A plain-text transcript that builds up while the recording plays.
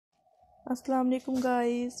अस्सलाम वालेकुम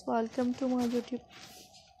guys, welcome to my YouTube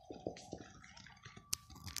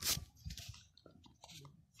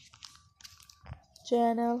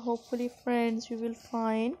channel. Hopefully friends you will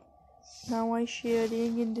find. Now I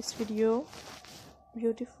sharing in this video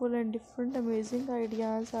beautiful and different amazing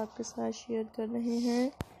ideas आपके साथ share कर रहे हैं.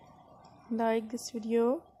 Like this video.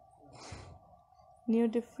 New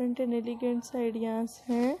different and elegant ideas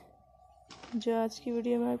हैं जो आज की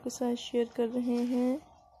video में आपके साथ शेयर कर रहे हैं.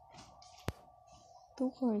 तो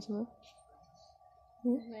कौन इसमें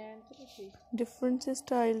डिफरेंट से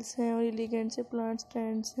स्टाइल्स हैं और एलिगेंट से प्लांट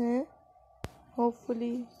स्टैंड्स हैं.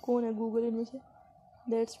 होपफुली कौन है गूगल इनमें से.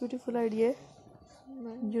 That's beautiful idea.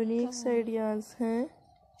 यूनिक से आइडियाज हैं.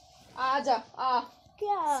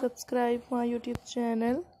 Subscribe my YouTube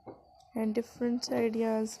channel and different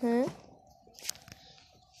ideas हैं.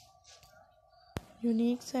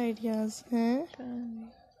 यूनिक से आइडियाज हैं.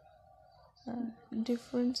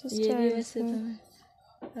 डिफरेंट स्टाइल्स हैं.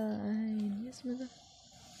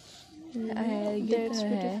 That's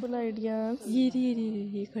beautiful ideas.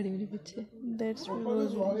 ये खड़ी मेरे पीछे. That's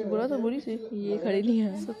बुरा तो बुरी सी. ये खड़ी नहीं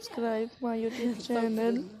है. Subscribe my YouTube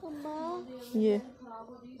channel. ये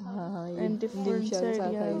and different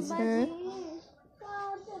ideas हैं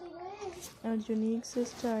और यूनिक से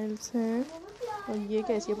स्टाइल्स हैं. और ये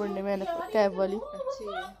कैसी है पढ़ने में कैब वाली.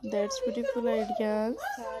 That's beautiful ideas.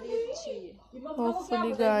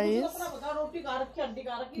 Hopefully guys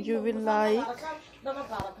you will like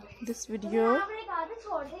this video.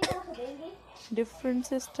 Different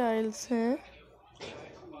से स्टाइल्स हैं.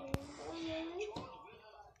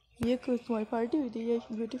 ये कुछ तुम्हारी पार्टी हुई थी. ये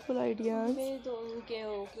ब्यूटीफुल आइडियाज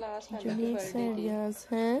यूनिक से आइडियाज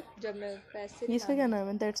हैं. इसका क्या नाम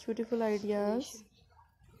है. That's beautiful ideas.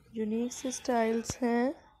 यूनिक से स्टाइल्स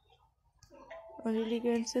हैं और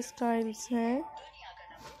एलिगेंट से स्टाइल्स हैं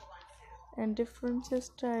एंड डिफरेंट से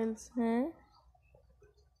स्टाइल्स हैं.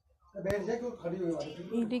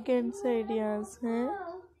 एलिगेंट से आइडियाज हैं.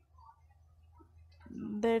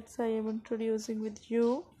 That's I am introducing with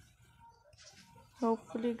you.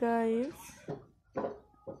 Hopefully guys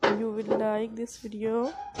you will like this video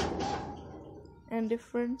and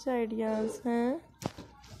different ideas हैं.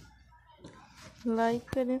 लाइक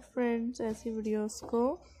करें फ्रेंड्स ऐसी वीडियोस को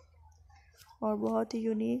और बहुत ही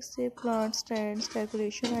यूनिक से plant stands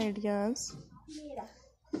decoration ideas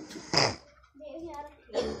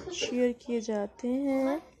share किए जाते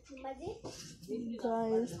हैं.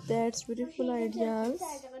 Guys that's beautiful ideas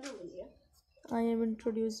I am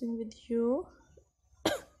introducing with you.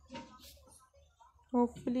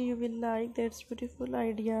 Hopefully you will like that's beautiful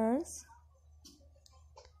ideas.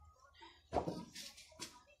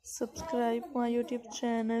 Subscribe my YouTube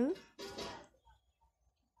channel.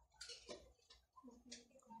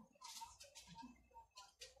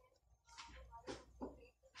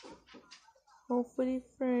 Hopefully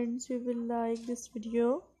friends you will like this video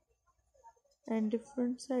and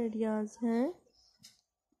different ideas हैं.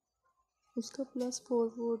 उसका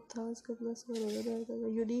 +4 था. इसका +4 हो जाएगा.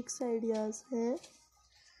 Unique से ideas हैं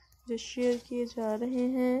जो share किए जा रहे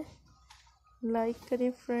हैं. लाइक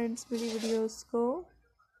करें फ्रेंड्स मेरी वीडियोस को.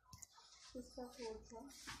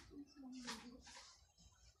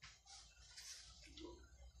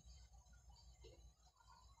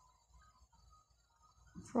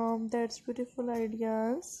 From that's beautiful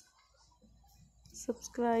ideas.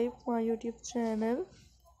 Subscribe my YouTube channel.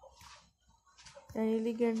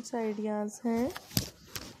 Elegant ideas हैं.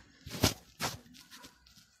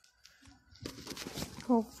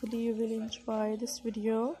 Hopefully you will enjoy this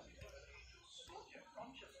video.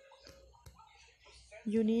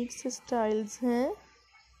 Unique से स्टाइल्स हैं.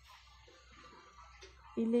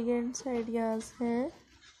 एलिगेंट आइडियाज हैं.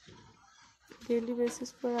 डेली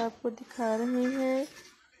बेसिस पर आपको दिखा रहे हैं.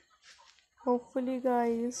 Hopefully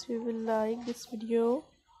guys you will like this video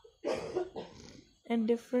and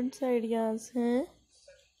different ideas हैं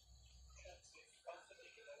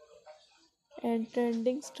and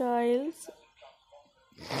trending styles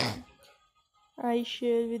I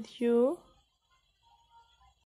share with you.